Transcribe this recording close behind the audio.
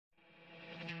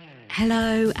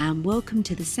Hello and welcome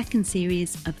to the second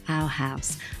series of Our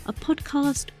House, a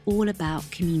podcast all about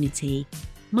community.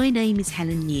 My name is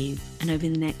Helen New, and over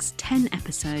the next 10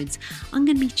 episodes, I'm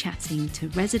going to be chatting to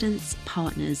residents,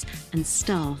 partners and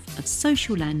staff of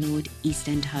social landlord East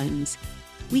End Homes.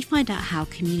 We find out how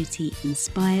community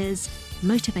inspires,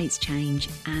 motivates change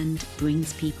and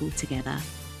brings people together.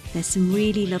 There's some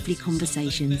really lovely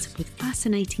conversations with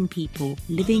fascinating people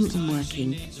living and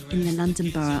working in the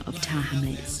London Borough of Tower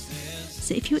Hamlets.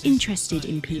 So if you're interested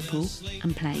in people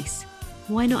and place,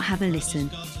 why not have a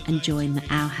listen and join the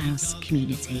Our House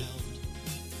community?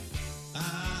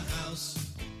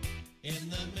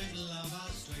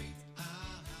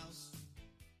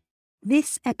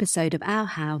 This episode of Our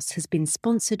House has been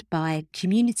sponsored by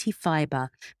Community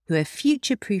Fibre, who are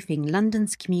future-proofing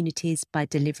London's communities by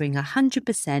delivering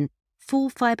 100% full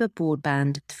fibre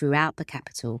broadband throughout the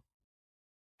capital.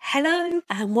 Hello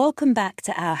and welcome back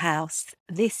to Our House.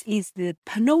 This is the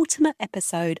penultimate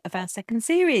episode of our second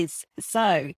series.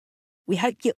 So we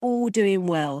hope you're all doing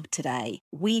well today.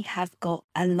 We have got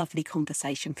a lovely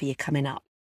conversation for you coming up.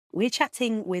 We're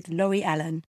chatting with Laurie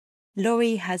Allen.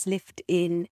 Laurie has lived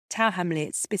in Tower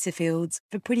Hamlets, Spitalfields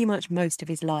for pretty much most of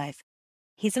his life.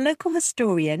 He's a local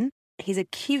historian. He's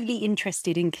acutely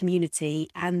interested in community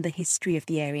and the history of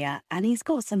the area, and he's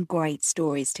got some great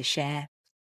stories to share.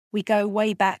 We go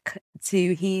way back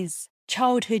to his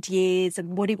childhood years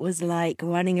and what it was like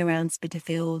running around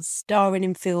Spitalfields, starring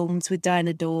in films with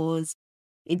Diana Dawes,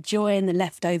 enjoying the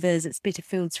leftovers at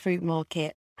Spitalfields Fruit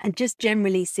Market, and just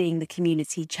generally seeing the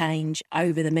community change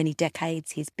over the many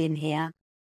decades he's been here.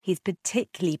 He's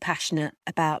particularly passionate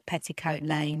about Petticoat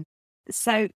Lane.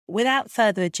 So without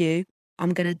further ado,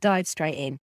 I'm going to dive straight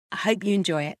in. I hope you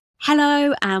enjoy it.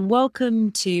 Hello and welcome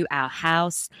to Our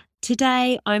House.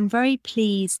 Today, I'm very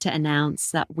pleased to announce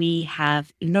that we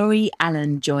have Laurie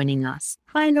Allen joining us.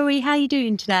 Hi, Laurie. How are you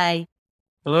doing today?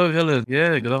 Hello, Helen.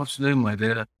 Yeah, good afternoon, my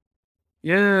dear.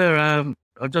 I've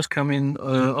just come in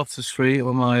off the street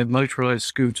on my motorised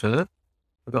scooter.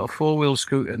 I've got a four-wheel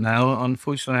scooter now.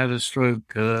 Unfortunately, I had a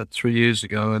stroke 3 years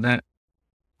ago, and that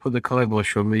put the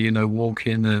kibosh on me,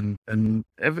 walking and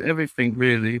everything,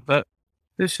 really. But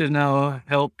this has now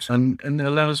helped and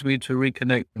allows me to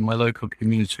reconnect with my local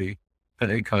community,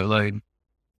 Petticoat Lane.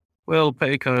 Well,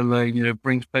 Petticoat Lane,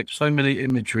 brings back so many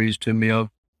imageries to me.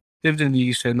 I've lived in the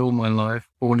East End all my life,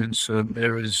 born in St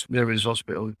Mary's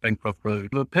Hospital, Bancroft Road.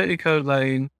 But Petticoat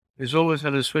Lane has always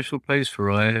had a special place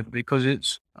for I because I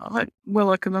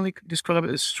can only describe it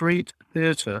as street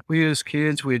theatre. We as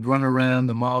kids, we'd run around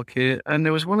the market, and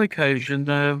there was one occasion,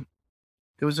 there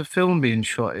was a film being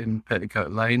shot in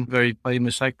Petticoat Lane, very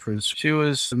famous actress. She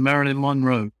was Marilyn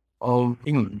Monroe of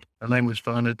England. Her name was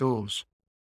Diana Dawes.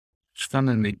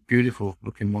 Stunningly beautiful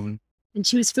looking woman. And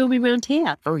she was filming around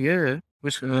here? Oh, yeah.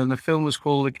 The film was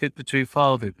called The Kid for Two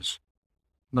Farthings,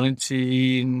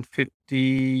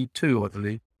 1952, I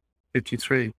believe,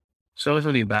 53. So I was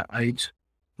only about 8,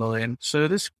 9. So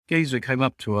this geezer came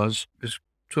up to us,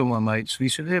 two of my mates, and he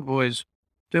said, "Here, boys,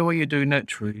 do what you do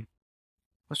naturally."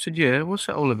 I said, "Yeah, what's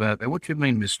that all about then? What do you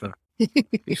mean, mister?"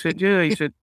 He said,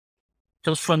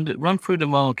 "Just run through the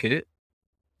market."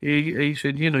 He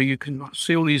said, "You can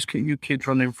see all these you kids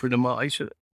running through the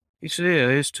market." He said, "Yeah,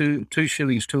 here's two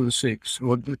shillings, 2 and 6,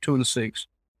 or 2 and 6.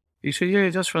 He said, "Yeah,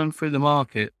 just run through the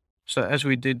market." So as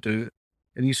we did do,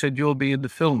 and he said, "You'll be in the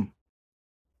film."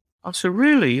 I said,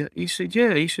 "Really?" He said,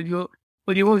 "Yeah." He said, "You're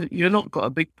not got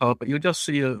a big part, but you'll just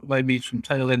see maybe some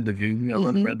tail end of you,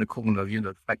 run around the corner,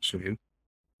 the backs of you."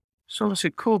 So I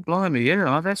said, "Cool, blimey,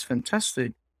 yeah, that's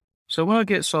fantastic." So when I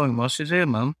get home, I said, "Here,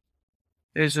 Mum,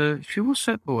 there's she said, what's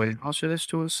that, boy?" I said, "That's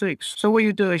 2 and 6. So what are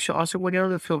you doing?" I said, "Well, you're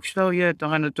on the film." She said, "Oh, yeah,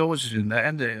 Diana Dawes is in there,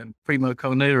 and Primo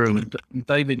Carnero and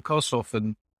David Kossoff."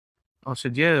 And I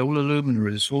said, "Yeah, all the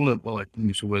luminaries, I didn't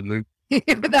use the word Luke."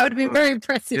 But that would have been very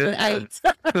impressive at 8.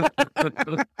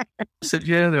 I said,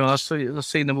 "Yeah, there are. I've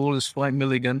seen them all as Spike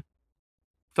Milligan."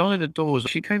 Diana Dawes,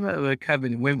 she came out of her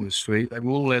cabin in Wentworth Street. They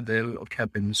all had their little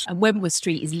cabins. And Wentworth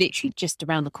Street is literally just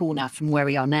around the corner from where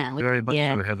we are now. Very much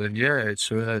so, Helen. Yeah,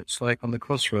 it's like on the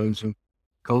crossroads of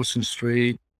Golston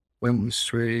Street, Wentworth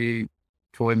Street,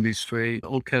 Toynbee Street,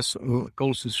 Oldcastle,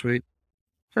 Golston Street.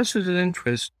 Just as an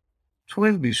interest,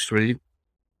 Toynbee Street,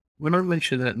 when I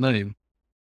mention that name,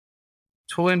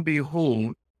 Toynbee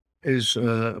Hall is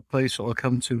a place I'll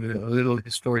come to, a little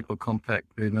historical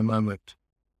compact in a moment.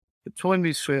 The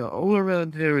Toynbee Street, all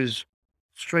around here is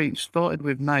streets started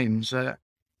with names that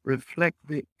reflect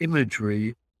the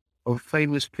imagery of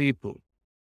famous people,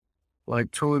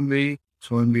 like Toynbee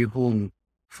Hall,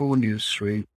 Fournier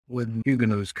Street, when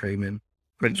Huguenots came in,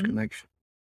 French Connection.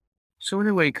 So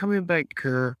anyway, coming back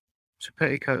to to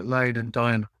Petticoat Lane and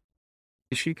Diana.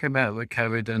 She came out of the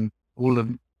carriage and all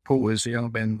the porters, the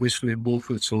young men, whistling wolf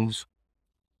whistles.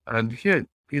 And she had,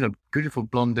 beautiful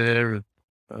blonde hair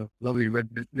and lovely red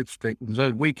lipstick. And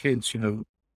so we kids, the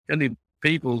only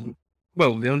people,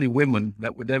 the only women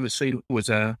that we'd ever see was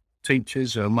our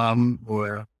teachers, our mum,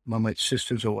 or our mummate's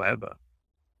sisters or whatever.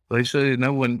 They say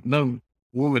no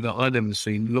woman that I'd ever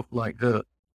seen looked like her.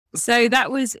 So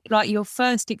that was like your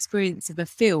first experience of a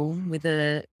film with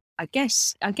I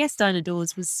guess Diana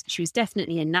Dors she was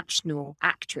definitely a national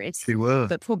actress. She was.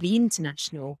 But probably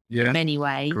international in many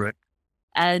ways. Correct.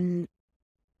 And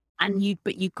you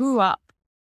grew up,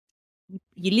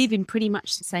 you live in pretty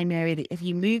much the same area. Have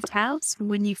you moved house from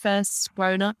when you first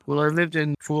grown up? Well, I lived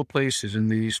in 4 places in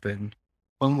the East End.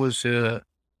 One was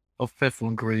off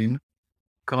Bethnal Green.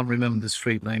 Can't remember the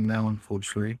street name now,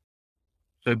 unfortunately.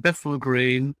 So Bethnal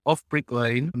Green, off Brick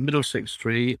Lane, Middlesex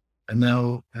Street, and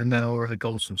now we're at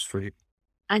Golson Street.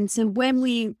 And so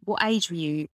what age were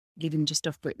you living just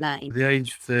off Brick Lane? The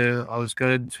age there, I was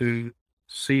going to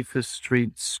Cephas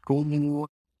Street School.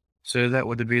 So that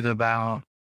would have been about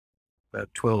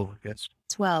 12, I guess.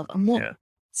 12. And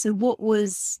what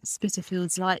was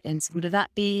Spitalfields like then? So would have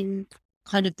that been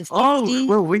kind of the 50s? Oh,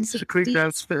 well, we used to creep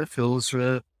down Spitalfields.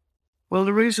 Well,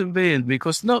 the reason being,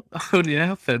 because not only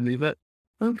our family, but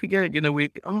don't forget,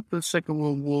 after the Second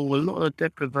World War, a lot of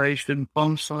deprivation,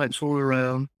 bomb sites all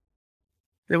around.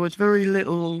 There was very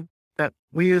little that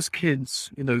we as kids,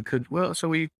 could, so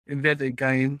we invented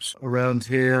games around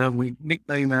here. We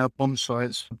nicknamed our bomb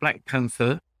sites Black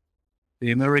Panther,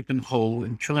 the American Hole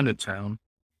in Chinatown.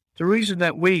 The reason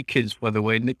that we kids, by the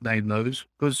way, nicknamed those,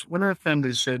 because when our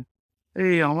family said,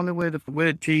 hey, I wonder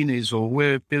where Jean is, or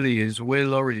where Billy is, or where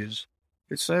Laurie is,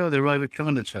 they'd say, oh, they're over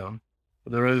Chinatown,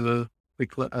 or they're over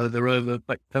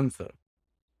Black Panther.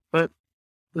 But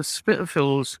the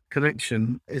Spitalfields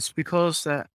connection is because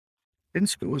that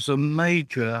Innsbruck was the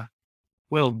major,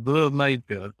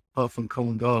 apart from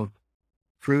Covent Garden,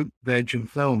 fruit, veg and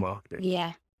flower market.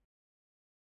 Yeah.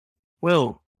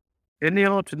 Well, in the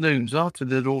afternoons, after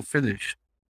they'd all finished,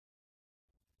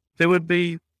 there would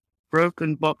be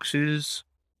broken boxes.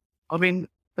 I mean,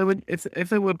 if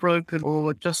they were broken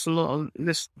or just a lot of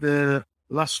the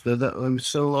luster that they would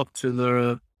sell off to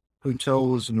the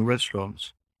hotels and the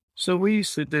restaurants. So we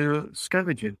used to do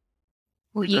scavenging.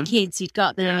 Well, you kids, you'd go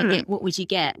up there and get, what would you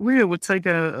get? We would take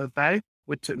a bag.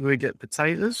 We'd get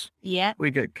potatoes. Yeah.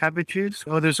 We'd get cabbages.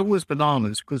 Oh, there's always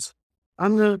bananas because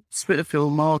under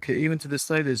Spitalfield Market, even to this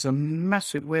day, there's a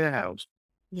massive warehouse.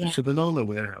 Yeah. It's a banana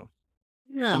warehouse.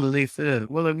 Yeah. Underneath there.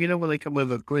 Well, where they come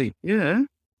with a green. Yeah.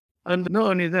 And not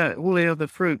only that, all the other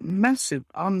fruit, massive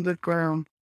underground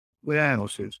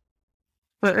warehouses.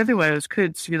 But anyway, as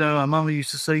kids, our mum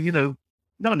used to say,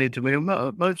 not only to me,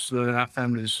 most of our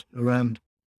families around,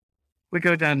 we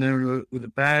go down there with a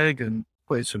bag and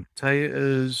put some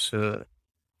potatoes,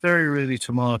 very rarely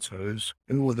tomatoes.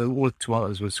 And all the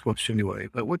tomatoes were squashed anyway.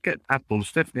 But we'd get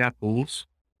apples, definitely apples,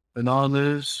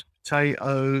 bananas,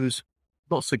 potatoes,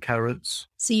 lots of carrots.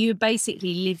 So you were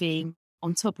basically living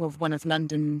on top of one of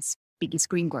London's biggest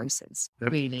greengrocers,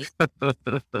 really.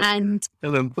 And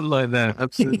then put it like that,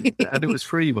 absolutely. And it was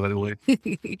free, by the way.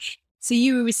 So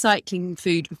you were recycling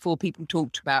food before people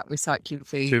talked about recycling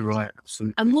food. You're right,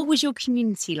 absolutely. And what was your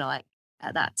community like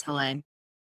at that time?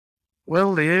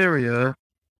 Well, the area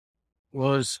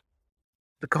was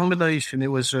the combination.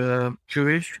 It was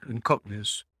Jewish and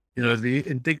Cockneys. The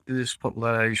indigenous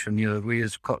population. We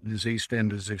as Cockneys, East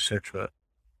Enders, etc.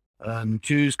 And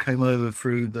Jews came over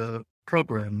through the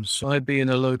programs. I, being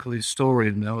a local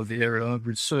historian now of the area, I've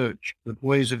researched the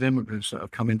ways of immigrants that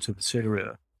have come into this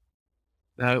area.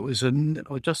 Now, it was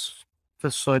just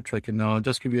sidetracking now, I'll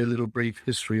just give you a little brief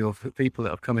history of the people that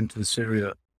have come into this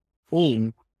area,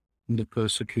 all under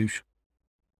persecution,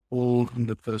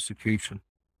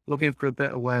 looking for a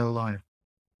better way of life.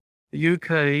 The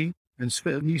UK,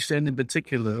 and East End in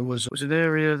particular, was an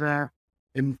area that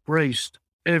embraced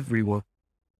everyone.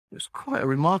 It's quite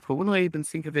remarkable when I even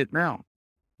think of it now.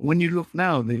 When you look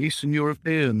now, the Eastern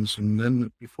Europeans, and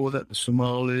then before that, the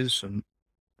Somalis, and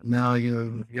now,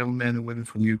 young men and women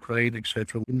from Ukraine,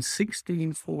 etc. In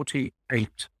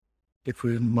 1648, if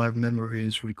my memory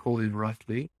is recorded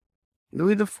rightly,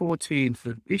 Louis XIV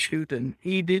had issued an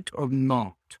Edict of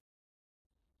Nantes.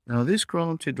 Now, this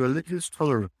granted religious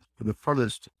tolerance for the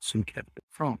Protestants in Catholic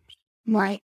France.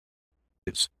 Right.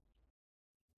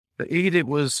 The edict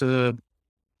was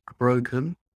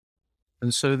broken,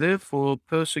 and so therefore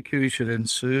persecution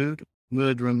ensued,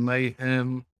 murder and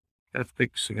mayhem,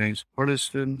 Catholics against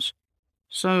Protestants.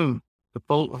 So the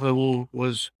fault of it all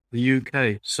was the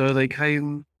UK. So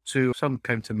some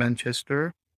came to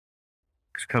Manchester,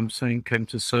 came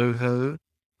to Soho,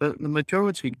 but the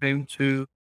majority came to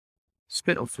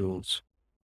Spitalfields.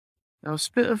 Now,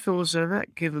 Spitalfields at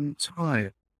that given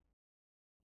time,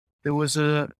 there was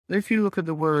if you look at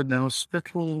the word now,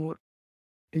 Spittle,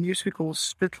 it used to be called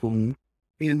Spittle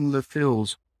in the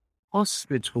Fields,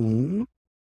 hospital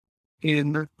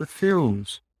in the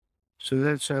Fields. So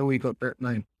that's how we got that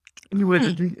name. Anyway,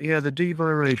 the D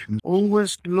variations.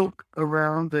 Always look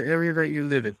around the area that you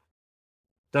live in.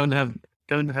 Don't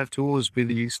have to always be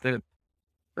the East End.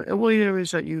 But all the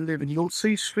areas that you live in, you'll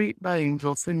see street names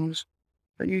or things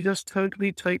that you just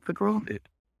totally take for granted.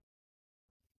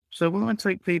 So when I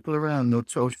take people around,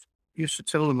 used to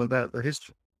tell them about the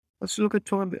history. I said, look at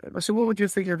Toynbee. I said, what would you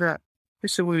think of that? They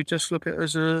said, we would just look at it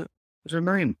as a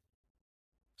name.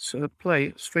 So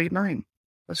street name.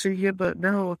 I said, yeah, but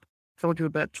now I've told you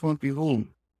about Toynbee Hall.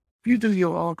 If you do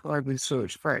your archive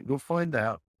research, you'll find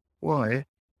out why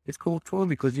it's called Toynbee,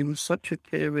 because he was such a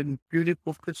caring,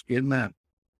 beautiful Christian man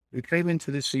who came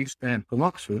into this East End from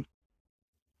Oxford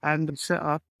and set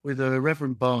up with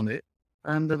Reverend Barnett,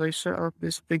 and they set up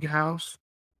this big house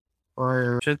by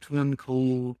a gentleman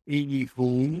called E.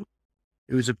 Hall.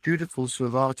 He was a beautiful sort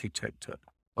of architect.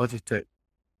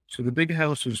 So the big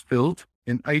house was built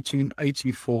in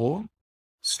 1884,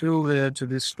 still there to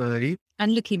this day.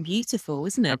 And looking beautiful,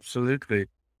 isn't it? Absolutely.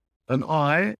 And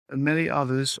I and many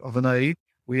others of an age,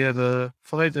 we have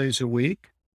 5 days a week.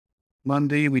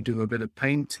 Monday, we do a bit of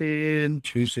painting.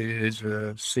 Tuesday is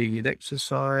a seated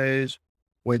exercise.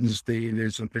 Wednesday,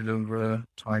 there's a bit of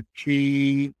Tai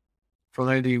Chi.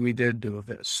 Friday, we did do a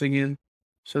bit of singing.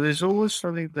 So there's always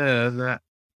something there that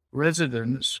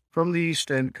residents from the East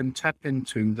End can tap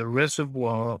into, the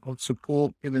reservoir of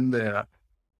support given there.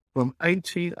 From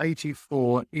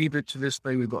 1884, even to this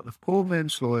day, we've got the poor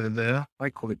man's lawyer there.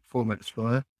 I call it poor man's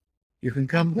lawyer. You can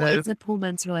come there. What is a poor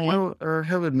man's lawyer? Well,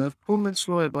 Helen, a poor man's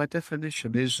lawyer, by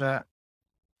definition, is that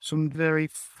some very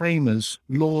famous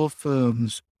law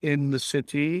firms in the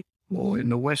city or in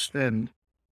the West End,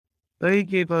 they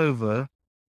give over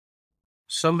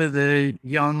some of the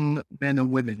young men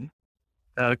and women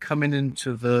that are coming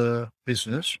into the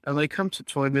business, and they come to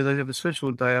Toynbee. They have a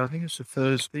special day, I think it's a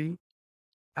Thursday,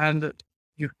 and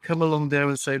you come along there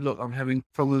and say, look, I'm having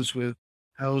problems with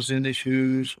housing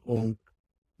issues or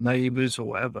neighbours or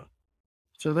whatever.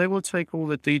 So they will take all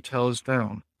the details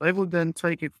down. They will then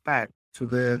take it back to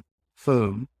their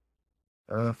firm,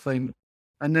 and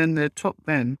then their top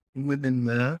men within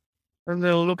there, and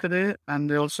they'll look at it and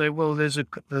they'll say, well, there's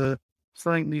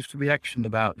something needs to be actioned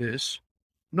about this.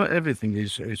 Not everything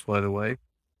is by the way.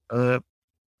 And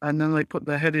then they put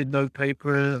their headed note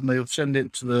paper and they'll send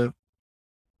it to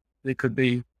it could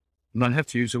be, and I have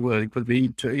to use the word, it could be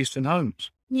to Eastern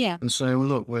Homes. Yeah. And say, well,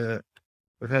 look,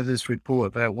 we've had this report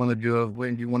about one of your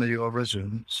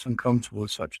residents uncomfortable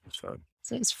with such and so.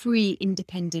 So it's free,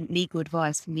 independent legal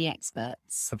advice from the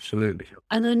experts. Absolutely.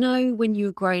 And I know when you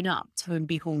were growing up,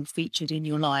 Toynbee Hall featured in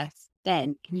your life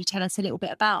then. Can you tell us a little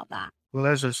bit about that? Well,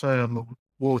 as I say, I'm a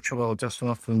war child just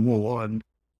after the war, and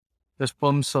there's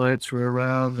bomb sites were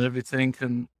around and everything.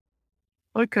 And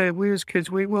okay, we as kids,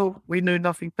 we knew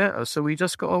nothing better, so we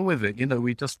just got on with it.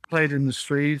 We just played in the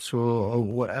streets or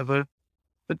whatever.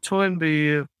 But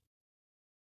Toynbee,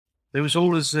 there was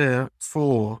always there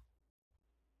for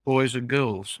boys and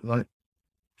girls. Like,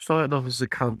 started off as the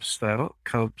Cubs,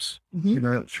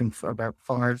 Mm-hmm. from about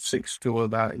 5, 6 to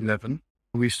about 11.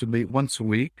 We used to meet once a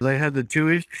week. They had the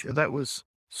Jewish, that was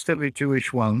Stepney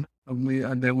Jewish 1,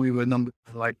 and then we were numbered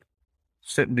like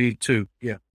Stepney 2.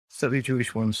 Yeah, Stepney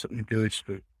Jewish 1, Stepney Jewish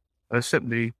 2.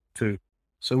 Stepney 2.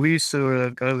 So we used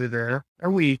to go over there,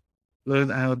 and we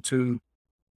learned how to,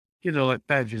 like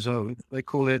badges. They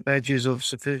call it badges of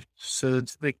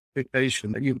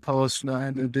certification that you pass now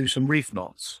and do some reef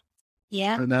knots.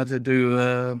 Yeah. And how to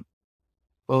do,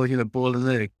 boil an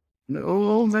egg. And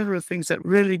all manner of things that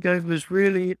really gave us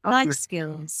really Life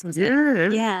skills, was it? Yeah.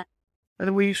 Yeah. And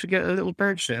then we used to get a little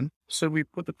badge then. So we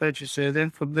put the badges there.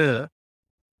 Then from there,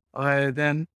 I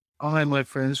and my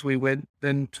friends, we went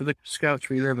then to the Scouts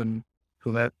for 11 for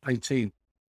about 18.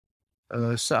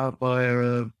 Set up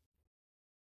by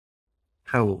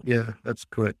Howell. Yeah, that's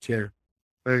correct. Yeah.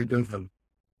 Very good of them.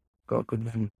 Got a good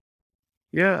name.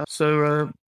 Yeah.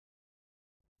 So,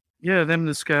 them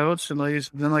the Scouts, and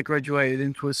then I graduated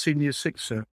into a senior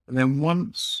sixer. And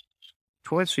then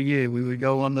twice a year, we would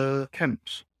go on the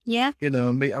camps. Yeah.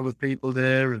 And meet other people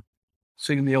there and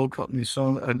sing the old Cockney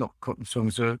song, not Cockney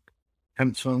songs,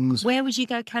 camp songs. Where would you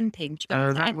go camping? Did you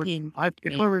go camping?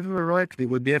 If I remember rightly, it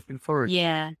would be Epping Forest.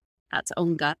 Yeah, that's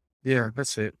Ongar. Yeah,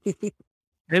 that's it.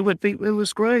 It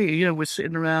was great. We're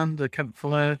sitting around the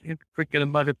campfire, drinking a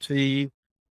mug of tea,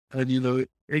 and,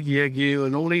 Iggy Eggy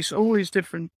and all these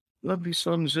different lovely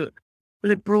songs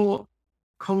but it brought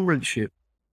comradeship.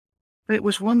 It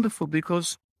was wonderful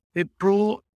because it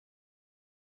brought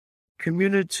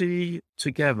community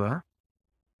together.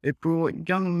 It brought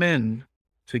young men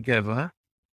together.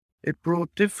 It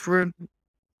brought different,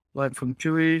 like from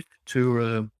Jewish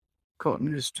to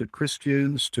Cottonists to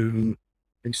Christians to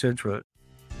etc.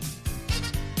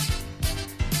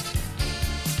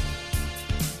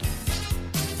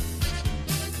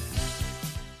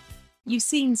 You've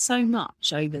seen so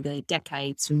much over the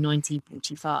decades from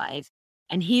 1945,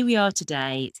 and here we are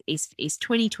today. It's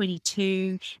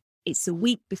 2022. It's the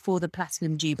week before the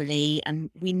Platinum Jubilee, and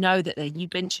we know that you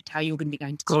mentioned how you're going to be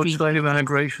going to God stream. save our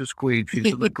gracious Queen. She's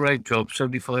done a great job.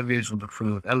 75 years on the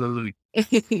throne. Hallelujah.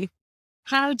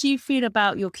 How do you feel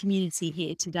about your community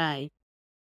here today?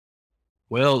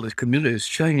 Well, the community has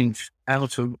changed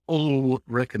out of all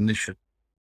recognition.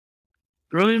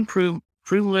 Growing through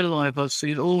my life, I've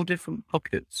seen all different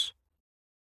pockets.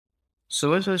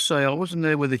 So as I say, I wasn't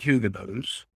there with the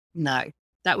Huguenots. No,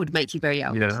 that would make you very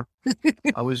old. Yeah.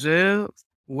 I was there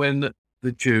when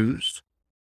the Jews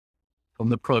from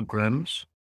the programs,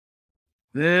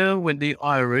 there when the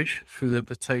Irish through the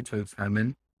potato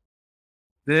famine,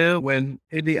 there when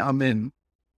Idi Amin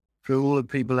threw all the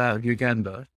people out of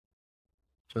Uganda,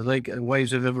 so they get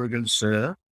waves of immigrants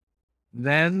there.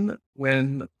 Then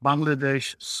when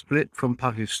Bangladesh split from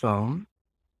Pakistan,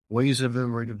 waves of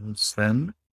immigrants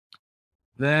then.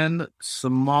 Then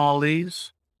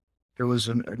Somalis, there was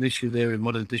an issue there in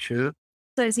Mogadishu.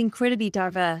 So it's an incredibly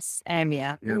diverse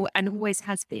area, Yeah. and always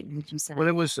has been, would you say? Well,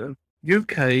 it was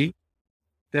UK,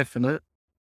 definite.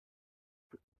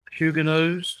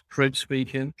 Huguenots,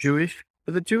 French-speaking, Jewish.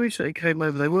 But the Jewish that came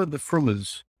over, they weren't the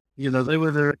Frummers. They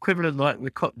were the equivalent like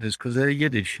the Cottonists because they're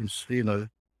Yiddish,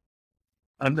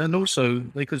 And also,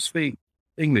 they could speak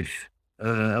English,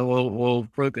 or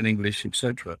broken English,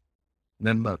 etc.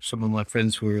 And then some of my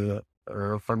friends were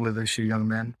a Bangladeshi young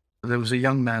man. There was a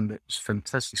young man that was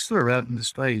fantastic, still around in the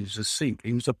stage, a Sikh.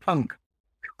 He was a punk.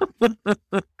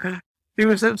 He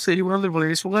was absolutely wonderful.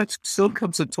 His wife still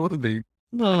comes to talk to me.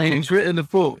 He's written a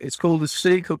book. It's called The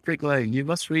Sikh of Brick Lane. You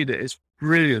must read it. It's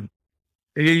brilliant.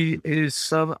 He is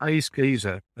some ace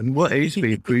geezer. And what age he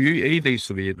needs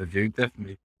to be interviewed,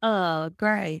 definitely. Oh,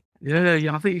 great. Yeah,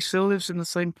 I think he still lives in the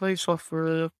same place off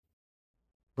Brick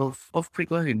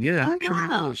Lane. Yeah, Oh, actually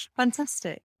wow. it was.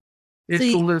 Fantastic. It's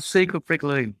So called The Sikh of Brick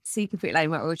Lane. Secret Brick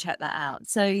Lane, we'll check that out.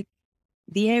 So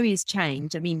the area's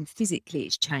changed. I mean, physically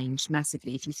it's changed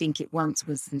massively. If you think it once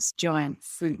was this giant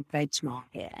fruit and veg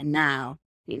market, and now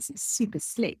it's a super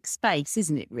slick space,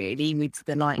 isn't it, really, with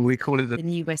the And we call it the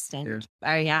new West End. Yes.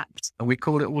 Very apt. and we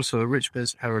call it also a rich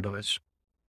man's paradise.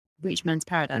 Rich man's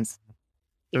paradise.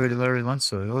 Very, very much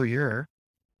so. Oh, yeah.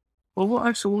 Well, what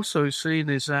I've also seen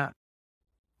is that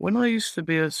when I used to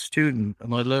be a student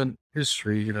and I learned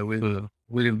history, with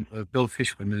Bill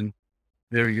Fishman in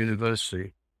Mary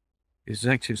University, he's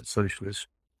an active socialist,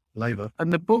 Labour.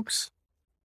 And the books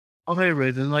I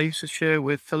read and I used to share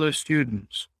with fellow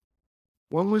students.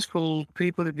 One was called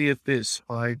People of the Abyss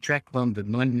by Jack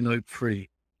London, 1903,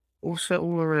 all set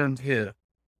all around here.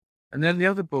 And then the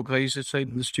other book I used to say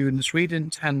to the students, read in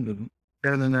tandem,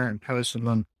 down and out in Paris and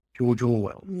London, George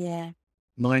Orwell, Yeah.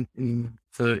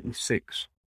 1936.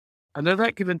 And at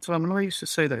that given time, and I used to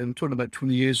say that, I'm talking about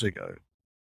 20 years ago,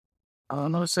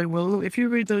 and I would say, well, look, if you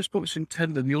read those books in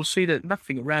tandem, you'll see that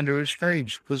nothing around here has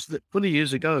changed, because 20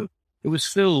 years ago, it was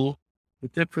still the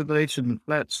deprivation, the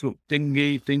flats looked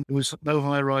dingy, there was no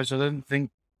high-rise. I don't think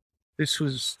this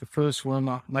was the first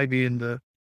one, maybe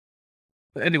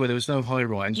but anyway, there was no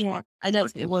high-rise. Yeah. I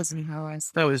don't think it was in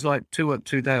Horizon. That was like 2 up,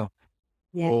 2 down.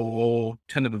 Yeah. Or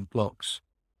tenement blocks,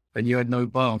 and you had no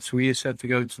baths. So we just had to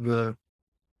go to the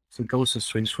Golden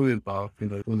Swing swimming bath,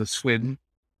 with a swim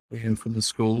from the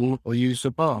school, or use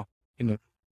the bar, Well,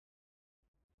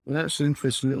 that's an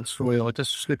interesting little story. I'll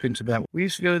just slip into that. We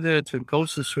used to go there to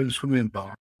Golden Swing swimming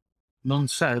bar, and on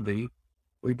Saturday,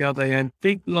 they had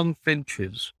big long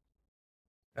benches,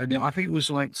 and I think it was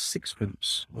like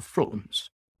sixpence or fourpence,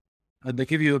 and they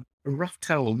give you a rough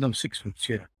towel, no, sixpence,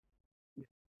 yeah.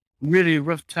 Really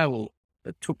rough towel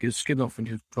that took your skin off and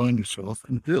you dried yourself,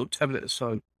 and a little tablet of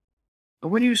soap.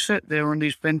 And when you sat there on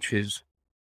these benches,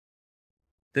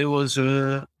 there was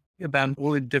about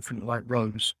all in different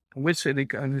rows. And we're sitting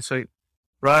there and they say,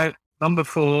 right, number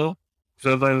 4 is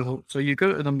available. So you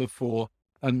go to number 4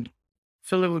 and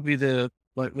fella would be there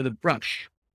with a brush,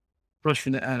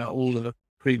 brushing it out all the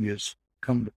previous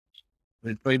cumbrance.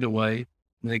 They'd fade away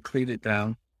and they clean it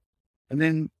down. And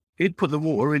then he'd put the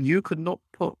water in. You could not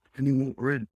put any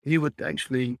water in. He would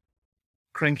actually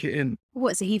crank it in.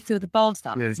 What, so he'd fill the bath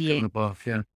up? Yeah, for in you? the bath,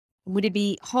 yeah. Would it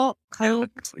be hot, cold?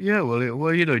 Yeah,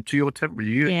 well, you know, to your temperature,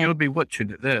 you'll be watching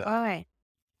it there. All right.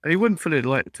 And he wouldn't feel it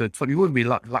like you wouldn't be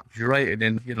like luxuriating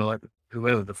in, you know, like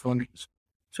whoever the fun is.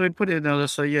 So he put it in there and I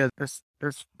say, yeah, that's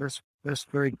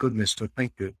very good, mister.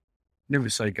 Thank you. Never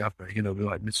say Gaffer, you know,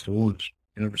 like Mr. Woods,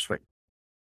 you know, respect.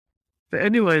 But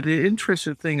anyway, the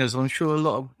interesting thing is, I'm sure a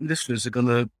lot of listeners are going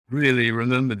to really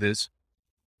remember this,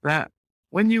 that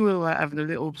when you were like, having a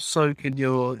little soak in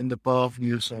the bath and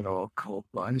you were saying, oh, cold,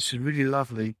 man, this is really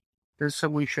lovely. There's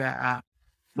someone shout out,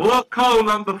 "What coal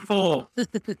number 4?"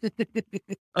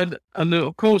 and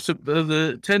of course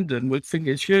the attendant would think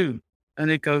it's you, and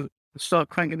they'd go start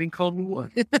cranking in cold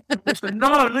water. I said,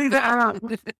 no, leave that out.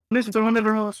 Listen, I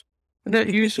never asked. And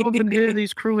then you often hear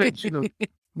these crewheads, you know,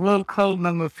 "Well, coal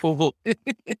number 4."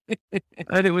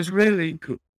 And it was really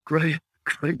great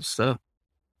stuff.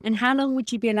 And how long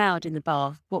would you be allowed in the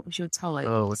bath? What was your time?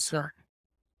 Oh,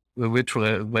 well, we're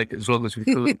trying to make it as long as we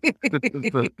could.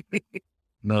 But,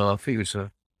 no, I think it was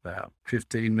about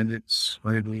 15 minutes,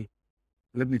 maybe.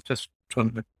 Let me just try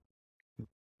and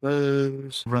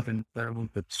those rubbing down,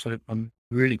 but so I'm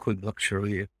really quite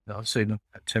luxury. I've seen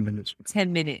about 10 minutes.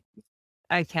 10 minutes.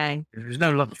 Okay. There's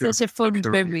no luxury. Such a fond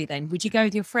memory then. Would you go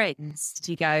with your friends? Did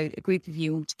you go, a group of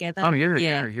you all together? Oh,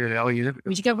 yeah. Oh, yeah.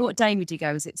 Would you go, what day would you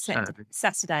go? Was it Saturday.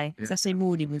 Saturday? Yeah. Saturday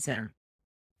morning, was it? Yeah.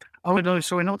 Oh, no,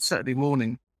 sorry, not Saturday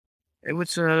morning. It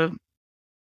was, I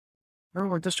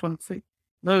just want to think.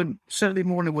 No, Saturday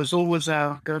morning was always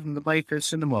our going to the Mayfair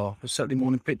Cinema for Saturday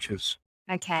morning pictures.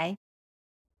 Okay.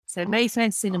 So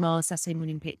Mayfair Cinema, Saturday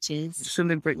morning pictures. Still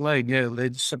in Brick Lane, yeah. They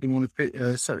had Saturday morning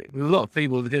Saturday. A lot of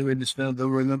people that hear this now, they'll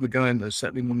remember going to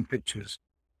Saturday morning pictures.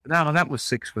 Now that was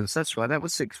sixpence. That's right. That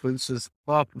was sixpence as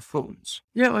bar performance.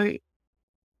 Yeah,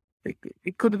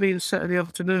 it could have been Saturday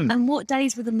afternoon. And what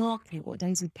days were the market? What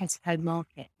days was Petticoat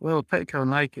Market? Well, Petticoat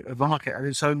Market had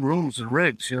its own rules and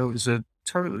regs. You know, it was a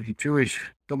totally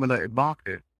Jewish-dominated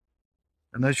market.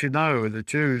 And as you know, the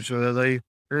Jews, their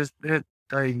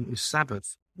day is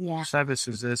Sabbath. Yeah. Sabbath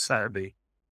is their Saturday.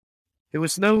 There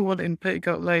was no one in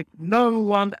Petticoat Lane, no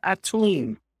one at all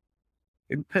in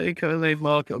Petticoat Lane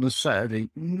Market on a Saturday.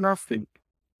 Nothing.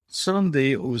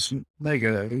 Sunday it was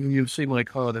mega. You've seen my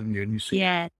card, haven't you? And you see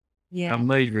how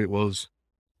major it was.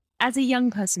 As a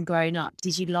young person growing up,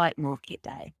 did you like Market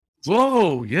Day?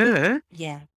 Whoa, yeah.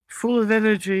 Yeah. Full of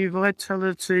energy,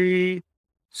 vitality,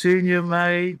 senior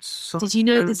mates. Did you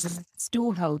know the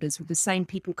stallholders were the same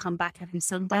people come back every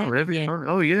Sunday?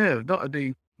 Oh, yeah. Not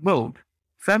only, well,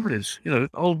 families, you know,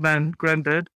 old man,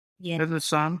 granddad, then the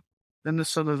son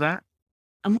of that.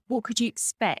 And what could you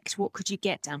expect? What could you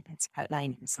get down Petticoat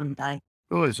Lane on Sunday?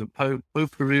 Oh, it's a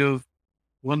potpourri of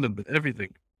wonderment,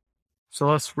 everything.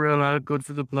 Sarsaparilla, good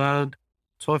for the blood,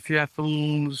 toffee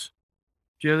apples,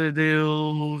 jelly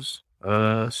deals,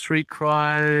 street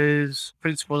cries,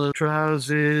 principal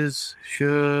trousers,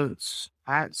 shirts,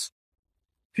 hats.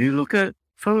 If you look at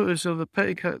photos of the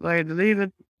Petticoat Lane, and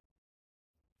even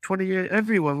 20 years,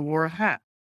 everyone wore a hat.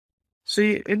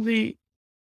 See, I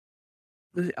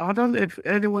don't know if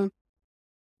anyone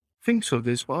thinks of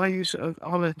this, but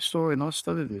I'm a historian, I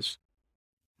studied this.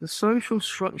 The social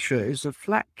structure is a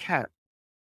flat cap.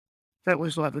 That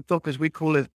was like the dock, as we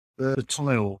call it, the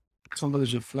tile. Tile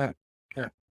is a flat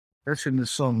cap. That's in the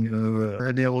song, you know,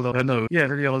 any old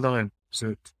iron.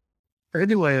 So,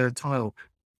 anyway, a tile.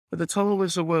 But the tile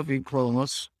was a wealthy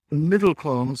class. The middle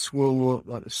class were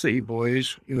like the city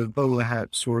boys, you know, bowler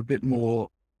hats or a bit more,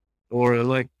 or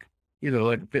like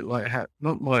a bit like a hat.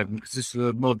 Not mine, because this is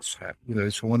a mod's hat, you know,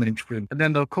 it's a 1-inch brim. And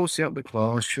then, of course, the upper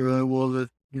class wore the,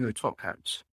 you know, top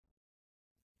hats.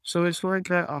 So it's like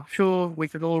that. I'm sure we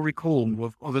can all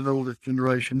recall of an older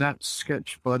generation, that's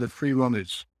sketched by the three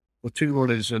runners, or two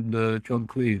runners and John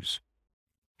Cleese.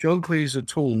 John Cleese are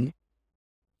tall,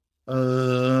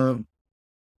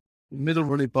 middle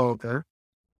Ronnie Barker,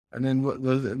 and then the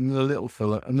little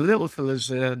fella. And the little fella's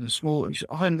there and the small.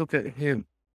 I look at him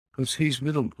because he's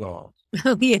middle class.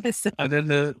 Oh, yes. And then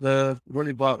the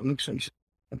Ronnie Barker looks at me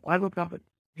and I look up at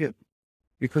him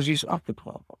because he's upper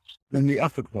class. Then the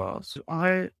upper class,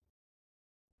 I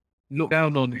look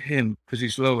down on him because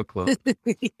he's lower class.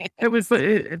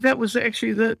 That was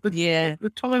actually the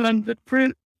Thailand, the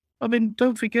print. I mean,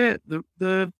 don't forget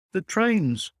the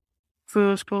trains,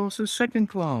 first class and second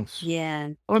class. Yeah.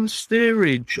 On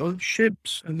steerage, on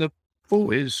ships in the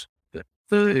 40s, the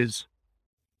 30s.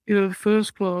 You know,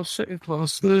 first class, second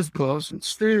class, third class, and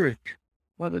steerage,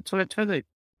 like the Titanic.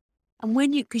 And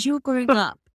because you were growing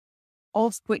up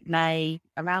off Brick Lane,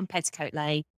 around Petticoat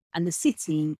Lane, and the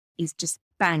city is just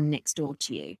bang next door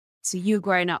to you. So you were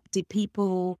growing up, did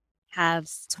people have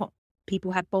top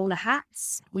people had bowler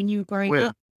hats when you were growing Where?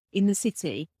 up in the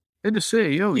city. In the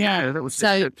city, oh yeah, that was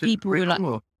So accepted people were like,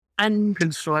 more. and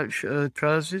Pinstripe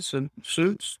trousers and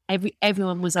suits.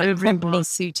 everyone was like properly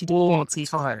suited and Wore a booted.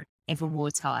 tie. Everyone wore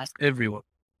a tie. Everyone.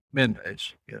 Men,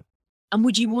 yeah. And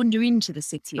would you wander into the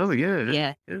city? Oh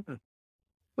yeah.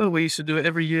 Well, we used to do it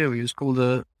every year. We used to call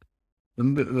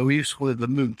we used to call it the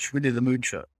Mooch, Winnie the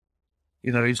Moocher.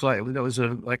 You know, he's like, that was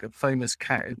like a famous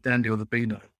cat, Dandy or the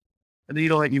Beano. And he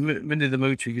like, Winnie the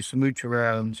Moocher used to mooch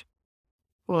around.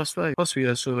 Well, I suppose possibly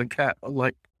a sort of a cat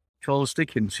like Charles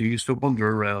Dickens who used to wander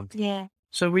around. Yeah.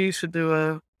 So we used to do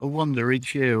a wander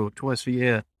each year or twice a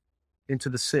year into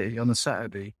the city on a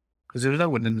Saturday because there was no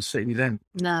one in the city then.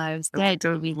 No, it was dead.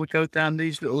 We'd go down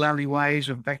these little alleyways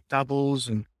and back doubles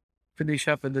and finish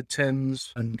up in the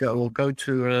Thames and go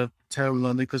to Tower of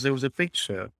London because there was a beach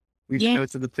there. We used to go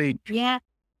to the beach. Yeah.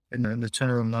 In the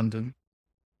Tower of London.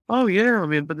 Oh yeah, I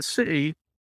mean, but the city,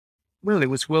 well, it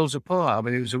was worlds apart. I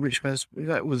mean, it was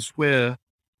that was where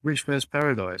Rich Man's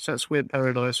Paradise. That's where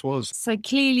paradise was. So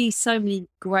clearly so many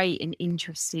great and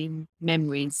interesting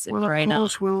memories of growing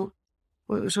up. Well,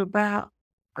 it was about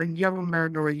a young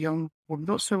man or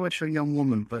not so much a young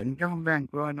woman, but a young man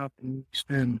growing up in East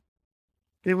End.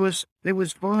 There was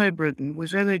vibrant, there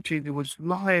was energy, there was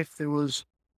life,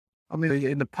 I mean,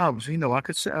 in the pubs, you know, I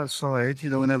could sit outside, you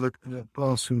know, and have a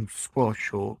glass of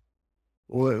squash or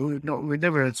not, we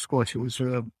never had squash, it was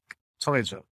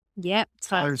Tizer. Yep.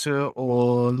 Tizer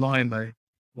or limeade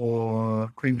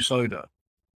or cream soda.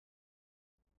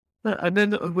 And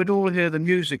then we'd all hear the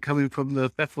music coming from the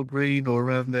Bethnal Green or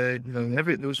around there, you know,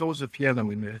 there was always a piano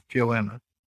in there, Joanna,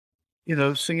 you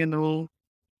know, singing all.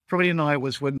 Friday night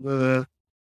was when the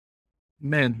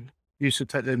men used to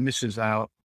take their missus out.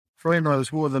 Friday night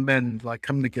was more of the men, like,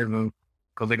 coming together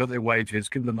because they got their wages,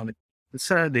 give them money. But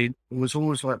Saturday, it was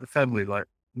always like the family, like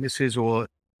missus or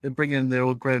they'd bring in their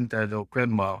old granddad or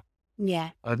grandma. Yeah.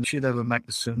 And she'd have a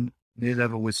Mackinson, and he'd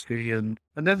have a whiskey. And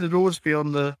then there'd always be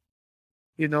on the,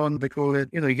 you know, and they call it,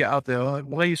 you know, you get out there.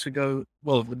 Well, I used to go,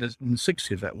 well, in the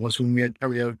 60s, that was when we had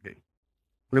karaoke.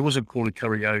 But it wasn't called a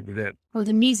karaoke then. Oh,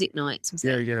 the music nights, was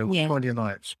it? Yeah, Friday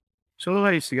nights. So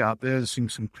I used to get up there and sing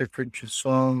some Cliff Richard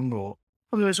song or,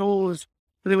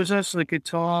 there was actually a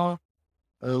guitar,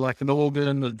 like an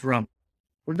organ, a drum.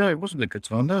 Well, no, it wasn't a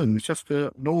guitar, no, it was just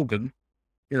an organ,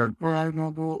 you know,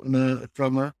 and a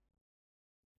drummer.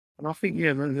 And I think,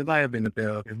 there may have been a bit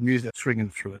of music swinging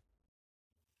through it.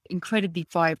 Incredibly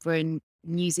vibrant,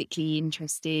 musically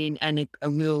interesting, and a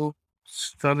real...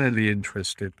 Stunningly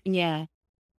interested. Yeah,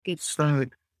 good.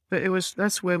 Stunning. But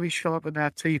that's where we sharpened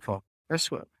our teeth on.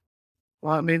 That's what,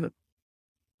 well, I mean,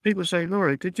 people say,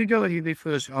 Laura, did you go to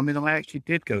university? I mean, I actually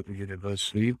did go to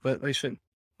university, but I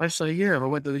say, yeah, I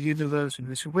went to the university.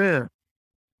 They said, where?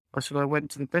 I said, I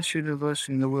went to the best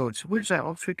university in the world. So where's that,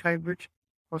 Oxford, Cambridge?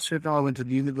 I said, no, I went to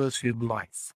the University of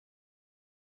Life.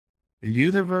 The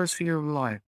University of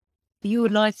Life. Your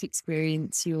life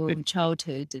experience, your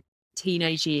childhood,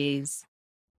 teenage years,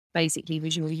 basically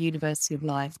was your University of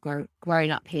Life,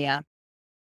 growing up here,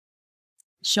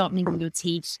 sharpening your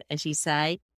teeth, as you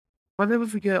say. I'll never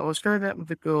forget, I was going out with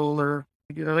a girl,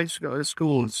 you know, I used to go to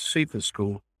school, Seaforth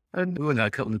School, and we went out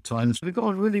a couple of times. We got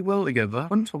on really well together.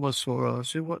 One time I saw her, I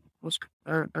said, what's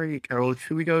Carol,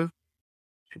 should we go,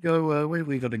 where are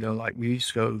we going to go? Like, we used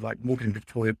to go, like, walking to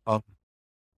Victoria Pub.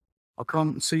 I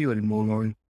can't see you anymore,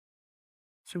 Lauren.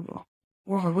 I said, well,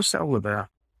 what's that all about?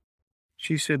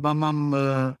 She said, my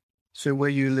mum said, where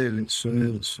you live, it's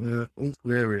awful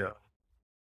area.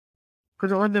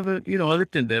 Because I never, you know, I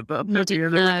lived in there, but I've never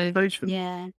had a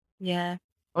reputation. Yeah.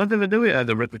 I never knew it had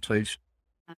a reputation.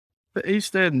 But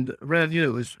East End, around,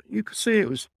 you know, you could see it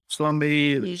was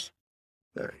slummy, it was,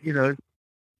 you know,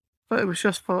 but it was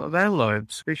just part of our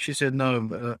lives. She said,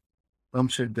 no, Mum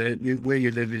said that where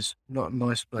you live is not a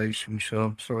nice place, and so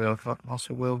I'm sorry, I can't. I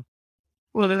said, well,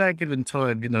 at that given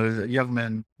time, you know, a young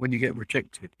man, when you get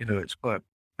rejected, you know, it's quite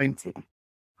painful. Of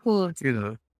course. You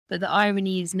know. But the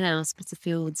irony is now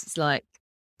Spitalfields is like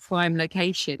prime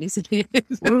location, isn't it?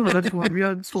 Well, that's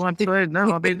what I'm saying.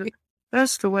 No, I mean,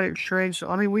 that's the way it's changed.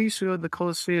 I mean, we used to go to the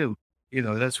Coliseum. You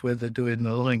know, that's where they're doing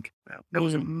the link. There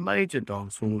was a major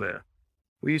dance hall there.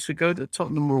 We used to go to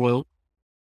Tottenham Royal.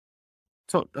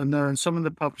 And some of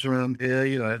the pubs around here,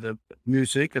 you know, the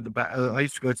music at the back. I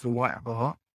used to go to the White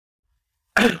Hart.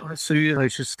 So, you know, I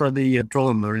used to study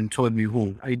drama in Toynbee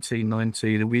Hall, 18,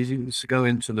 19. And we used to go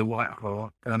into the White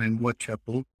Hart down in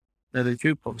Whitechapel. There's a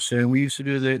jukebox there, and we used to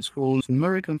do that. It's called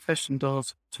American Fashion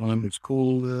Dance at the time. It's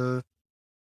called,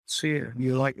 see it,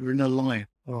 you're in a line.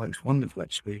 Oh, it's wonderful,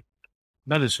 actually.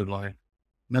 Madison line.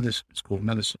 Madison, it's called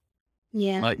Madison.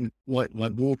 Yeah. Like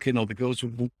walk in, or the girls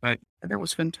would walk back. And that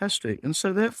was fantastic. And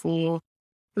so therefore,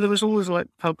 there was always like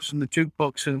pubs and the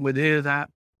jukebox and we'd hear that.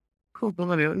 Cool,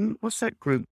 blimey, what's that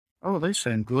group? Oh, they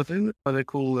sound good. They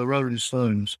call the Rolling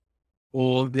Stones.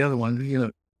 Or the other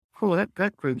one, cool,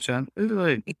 that group sound. Who are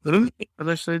they? The Who? And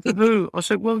they say, The Who. I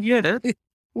said, well, yeah.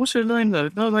 What's their name though?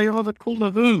 No, they are called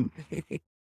The Who.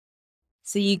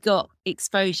 So you got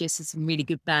exposure to some really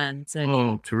good bands.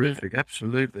 Oh, terrific.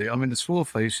 Absolutely. I mean, the Small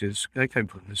Faces, they came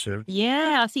from this area.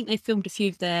 Yeah, I think they filmed a few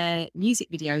of their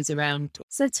music videos around.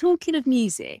 So talking of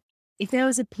music, if there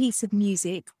was a piece of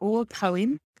music or a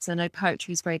poem, because I know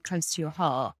poetry is very close to your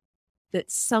heart,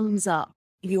 that sums up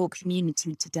your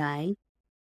community today,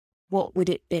 what would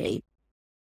it be?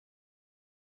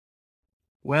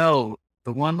 Well,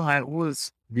 the one I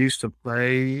always used to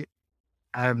play,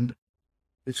 and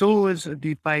it's always a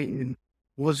debate,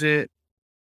 was it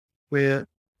where,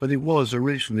 but it was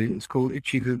originally, it's called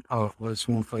Itchy Hoop Park by the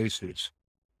Small Faces.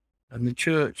 And the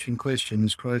church in question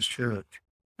is Christ Church.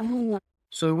 Oh.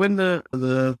 So when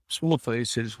the Small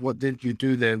Faces, what did you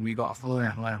do there? We got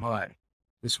high.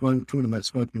 This one talking about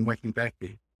smoking wacky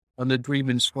backy. And the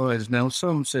Dreaming Spires. Now,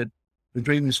 some said the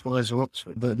Dreaming Spires are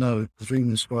Oxford, but no, the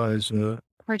Dreaming Spires are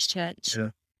Christ Church. Yeah.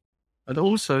 And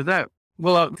also that,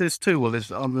 well, there's two. Well,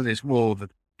 there's more than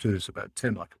two. It's about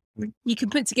 10, I think. You can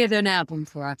put together an album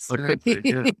for us. I could do,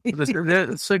 yeah.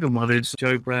 The second one is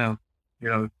Joe Brown.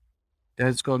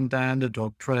 Dad's gone down the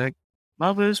dog track.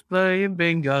 Mother's playing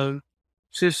bingo.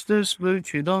 Sister's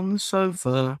smooching on the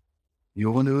sofa.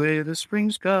 You wonder where the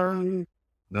springs go.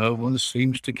 No one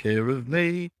seems to care of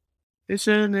me.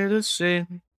 Isn't it a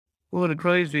sin? What a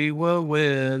crazy world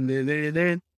we're living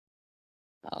in.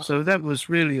 Oh. So that was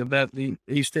really about the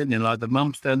East Indian, like the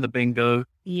mum's down the bingo.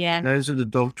 Yeah. Those are the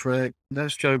dog track.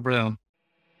 That's Joe Brown.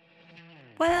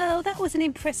 Well, that was an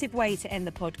impressive way to end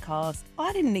the podcast.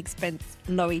 I didn't expect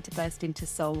Laurie to burst into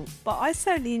song, but I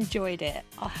certainly enjoyed it.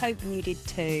 I hope you did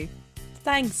too.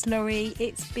 Thanks, Laurie.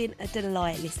 It's been a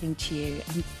delight listening to you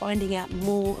and finding out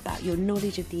more about your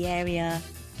knowledge of the area,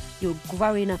 your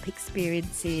growing up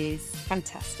experiences.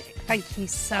 Fantastic. Thank you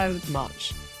so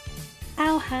much.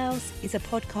 Our House is a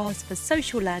podcast for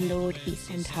social landlord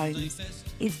East End Homes.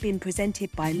 It's been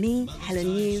presented by me,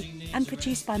 Helen New, and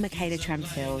produced by Michaela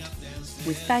Tramfield,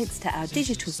 with thanks to our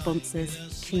digital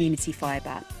sponsors, Community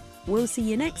Fibre. We'll see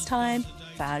you next time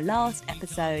for our last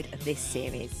episode of this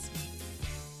series.